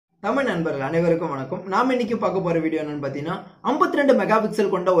தமிழ் நண்பர்கள் அனைவருக்கும் வணக்கம். நாம இன்னைக்கு பார்க்க போற வீடியோ என்னன்னு பாத்தீங்கன்னா 52 மெகா பிக்சல்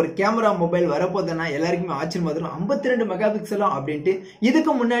கொண்ட ஒரு கேமரா மொபைல் வரப்போதுன்னா எல்லாருக்குமே ஆச்சரியம் வரும். 52 மெகா பிக்சலா அப்படின்ட்டு.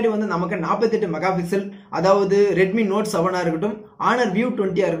 இதுக்கு முன்னாடி வந்து நமக்கு 48 மெகா பிக்சல், அதாவது ரெட்மி நோட் 7 இருக்கட்டும், ஆனர் வியூ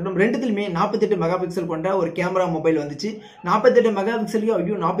 20 இருக்கட்டும், ரெண்டுத்திலுமே 48 மெகா பிக்சல் கொண்ட ஒரு கேமரா மொபைல் வந்துச்சு. 48 மெகா பிக்சலுக்கு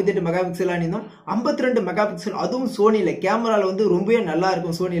ஐயோ 48 மெகா பிக்சலா இருந்தோம். 52 மெகா பிக்சல், அதுவும் சோனில கேமரால வந்து ரொம்பவே நல்லா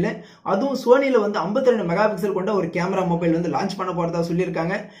இருக்கும். சோனில அதுவும் சோனில வந்து 52 மெகா பிக்சல் கொண்ட ஒரு கேமரா மொபைல் வந்து லான்ச் பண்ண போறதா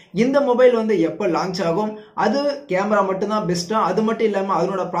சொல்லியிருக்காங்க. இந்த மொபைல் வந்து எப்ப லான்ச் ஆகும், அது கேமரா மட்டும் தான் பெஸ்டா, அது மட்டும் இல்லாம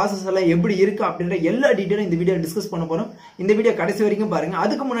அதனோட ப்ராசஸ் எல்லாம் எப்படி இருக்கு அப்படின்ற எல்லா டீடைலும் இந்த வீடியோ டிஸ்கஸ் பண்ண போறோம். இந்த வீடியோ கடைசி வரைக்கும் பாருங்க.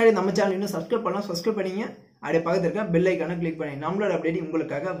 அதுக்கு முன்னாடி நம்ம சேனல் இன்னும் சப்ஸ்கிரைப் பண்ணலாம், சப்ஸ்கிரைப் பண்ணீங்க, அப்படியே பக்கத்துல இருக்க பெல் ஐக்கான கிளிக் பண்ணி நம்மளோட அப்டேட்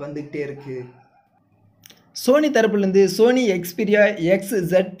உங்களுக்காக வந்துகிட்டே இருக்கு. சோனி தரப்புலேருந்து சோனி Xperia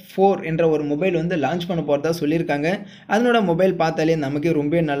XZ4 என்ற ஒரு மொபைல் வந்து லான்ச் பண்ண போகிறதா சொல்லியிருக்காங்க. அதனோட மொபைல் பார்த்தாலே நமக்கு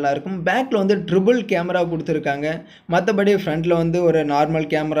ரொம்ப நல்லாயிருக்கும். பேக்கில் வந்து ட்ரிபிள் கேமரா கொடுத்துருக்காங்க. மற்றபடி ஃப்ரண்ட்டில் வந்து ஒரு நார்மல்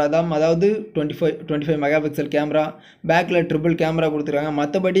கேமரா தான், அதாவது 25 மெகா பிக்சல் கேமரா, பேக்கில் ட்ரிபிள் கேமரா கொடுத்துருக்காங்க.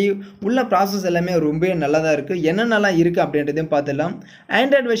 மற்றபடி உள்ள ப்ராசஸ் எல்லாமே ரொம்ப நல்லா தான் இருக்குது. என்னென்னலாம் இருக்குது அப்படின்றதையும் பார்த்துடலாம்.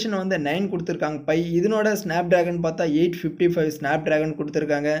 ஆண்ட்ராய்டு வெர்ஷன் வந்து 9 கொடுத்துருக்காங்க. இதனோட ஸ்னாப் ட்ராகன் பார்த்தா 855 ஸ்னாப் ட்ராகன்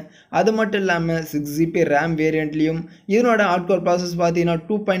கொடுத்துருக்காங்க. அது மட்டும் இல்லாமல் 6GB RAM வேரியண்ட்லையும் இதனோட ஹார்ட்கோர் ப்ராசஸ் பார்த்தீங்கன்னா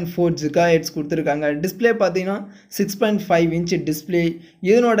 2.4 GHz கொடுத்துருக்காங்க. டிஸ்பிளே பார்த்தீங்கன்னா 6.5 இன்ச் டிஸ்பிளே.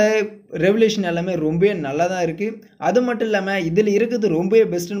 இதனோட ரெவல்யூஷன் எல்லாமே ரொம்ப நல்லா தான் இருக்குது. அது மட்டும் இல்லாமல் இதில் இருக்கிறது ரொம்ப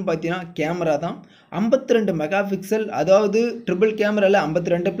பெஸ்ட்டுன்னு பார்த்தீங்கன்னா கேமரா தான். 52 மெகா பிக்சல், அதாவது ட்ரிபிள் கேமராவில்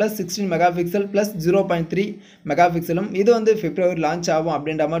 52 + 16 மெகா பிக்சல் + 0.3 மெகா பிக்சலும். இது வந்து பிப்ரவரி லான்ச் ஆகும்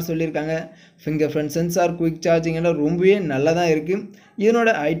அப்படின்ற மாதிரி சொல்லியிருக்காங்க. Finger print sensor, quick charging எல்லாம் ரொம்பவே நல்லா தான் இருக்குது.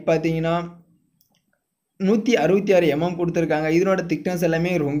 இதனோட ஹைட் பார்த்தீங்கன்னா 166 mm கொடுத்துருக்காங்க. இதனோட திக்னஸ் எல்லாமே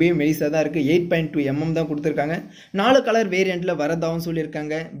ரொம்ப மெலிசாக தான் இருக்குது. 8.2 mm தான் கொடுத்துருக்காங்க. 4 கலர் வேரியண்ட்டில் வரதாகவும்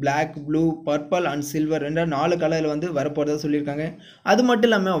சொல்லியிருக்காங்க. Black, blue, purple and silver என்ற 4 கலரில் வந்து வரப்போகிறதா சொல்லியிருக்காங்க. அது மட்டும்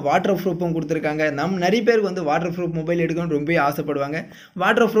இல்லாமல் வாட்டர் ப்ரூஃபும் கொடுத்துருக்காங்க. நிறைய பேருக்கு வந்து வாட்டர் ப்ரூஃப் மொபைல் எடுக்கணும்னு ரொம்ப ஆசைப்படுவாங்க.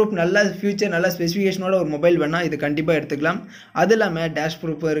 வாட்டர் ப்ரூஃப் நல்ல ஃபியூச்சர், நல்ல ஸ்பெசிஃபிகேஷனோட ஒரு மொபைல் வேணால் இது கண்டிப்பாக எடுத்துக்கலாம். அது இல்லாமல் டேஷ்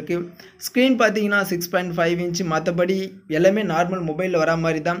ப்ரூஃபும் இருக்குது. ஸ்க்ரீன் பார்த்தீங்கன்னா 6.5 இன்ச். மற்றபடி எல்லாமே நார்மல் மொபைலில் வர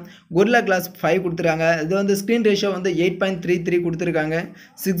மாதிரி தான். கொரில்லா கிளாஸ் 5 கொடுத்துருக்காங்க. இது வந்து ஸ்க்ரீன் ரேஷியோ வந்து 8.33 கொடுத்துருக்காங்க.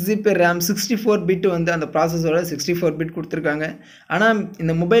 6GB RAM, 64 பிட் வந்து அந்த ப்ராசஸோட 64 பிட் கொடுத்துருக்காங்க. ஆனால்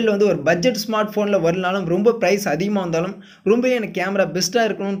இந்த மொபைலில் வந்து ஒரு பட்ஜெட் ஸ்மார்ட் ஃபோனில் வரலாலும், ரொம்ப ப்ரைஸ் அதிகமாக வந்தாலும், ரொம்ப எனக்கு கேமரா பெஸ்ட்டாக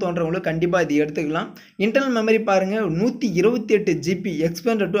இருக்கணும்னு தோன்றவங்களுக்கு கண்டிப்பாக இது எடுத்துக்கலாம். இன்டர்னல் மெமரி பாருங்கள், 128 GB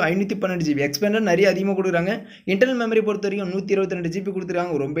expanded to 512 GB. Expanded நிறைய அதிகமாக கொடுக்குறாங்க. இன்டர்னல் மெமரி பொறுத்த வரைக்கும் 122 GB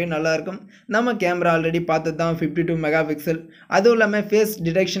கொடுத்துருக்காங்க. ரொம்ப நல்லாயிருக்கும். நம்ம கேமரா ஆல்ரெடி பார்த்தது தான் 52 மெகா பிக்சல். அதுவும் இல்லாமல் ஃபேஸ்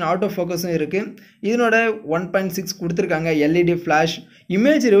டிடெக்ஷன், ஆட்டோ ஃபோக்கஸும் இருக்குது. இதனோட 1.6 கொடுத்துருக்காங்க. LED flash.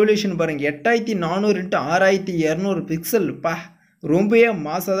 இமேஜ் ரெவல்யூஷன் பாருங்கள், 8400 × 6200 பிக்சல். ரொம்பவே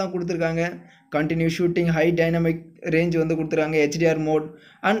மாசாக தான் கொடுத்துருக்காங்க. Continue shooting, high dynamic range வந்து கொடுத்துருக்காங்க. HDR mode.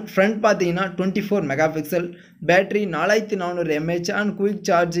 அண்ட் ஃப்ரண்ட் பார்த்தீங்கன்னா 24 mega pixel. Battery 4400 mAh and quick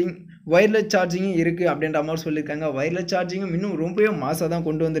charging, wireless சார்ஜிங்கும் இருக்குது அப்படின்ற மாதிரி சொல்லியிருக்காங்க. வயர்லெஸ் சார்ஜிங்கும் இன்னும் ரொம்பவே மாசாக தான்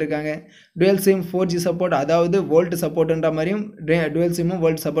கொண்டு வந்திருக்காங்க. டுவெல் சிம் 4G சப்போர்ட், அதாவது வோல்ட் சப்போர்ட்டுன்ற மாதிரியும் டுவெல் சிம்மும்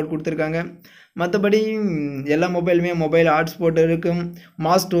வோல்ட் சப்போர்ட் கொடுத்துருக்காங்க. மற்றபடி எல்லா மொபைலுமே மொபைல் ஹாட்ஸ்பாட் இருக்கும்.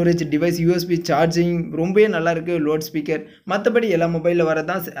 Mass storage device, USB charging ரொம்பவே நல்லா இருக்குது. Load speaker. மற்றபடி எல்லா மொபைலில்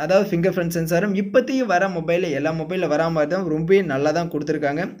வரதான், அதாவது ஃபிங்கர் பிரிண்ட் சென்சாரும் இப்போதைக்கு வர மொபைலில் எல்லா மொபைலில் வரா மாதிரி தான் ரொம்பவே நல்லா தான்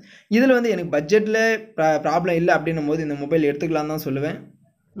கொடுத்துருக்காங்க. இதில் வந்து எனக்கு பட்ஜெட்டில் ப்ராப்ளம் இல்லை அப்படின்னும் போது இந்த மொபைல் எடுத்துக்கலாம் தான் சொல்லுவேன்.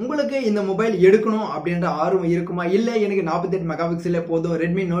 உங்களுக்கு இந்த மொபைல் எடுக்கணும் அப்படின்ற ஆர்வம் இருக்குமா? இல்லை எனக்கு 48 மெகா பிக்சலே போதும்,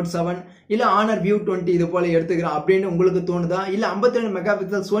 ரெட்மி நோட் 7 இல்லை ஆனர் வியூ 20 இது போல் எடுத்துக்கிறேன் அப்படின்னு உங்களுக்கு தோணுதா? இல்லை 52 மெகா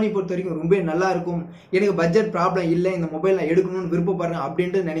பிக்சல் சோனி பொறுத்த வரைக்கும் ரொம்ப நல்லா இருக்கும், எனக்கு பட்ஜெட் ப்ராப்ளம் இல்லை, இந்த மொபைல் நான் எடுக்கணும்னு விருப்பப்படுறேன்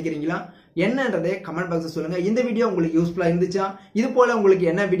அப்படின்ட்டு நினைக்கிறீங்களா? என்னன்றதை கமெண்ட் பாக்ஸில் சொல்லுங்கள். இந்த வீடியோ உங்களுக்கு யூஸ்ஃபுல்லாக இருந்துச்சா? இது போல் உங்களுக்கு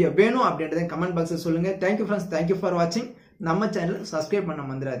என்ன வீடியோ வேணும் அப்படின்றத கமெண்ட் பாக்ஸில் சொல்லுங்கள். தேங்க்யூ ஃப்ரெண்ட்ஸ், தேங்க்யூ ஃபார் வாட்சிங். நம்ம சேனல் சப்ஸ்கிரைப் பண்ண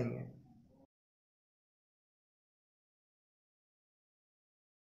மறந்துடாதீங்க.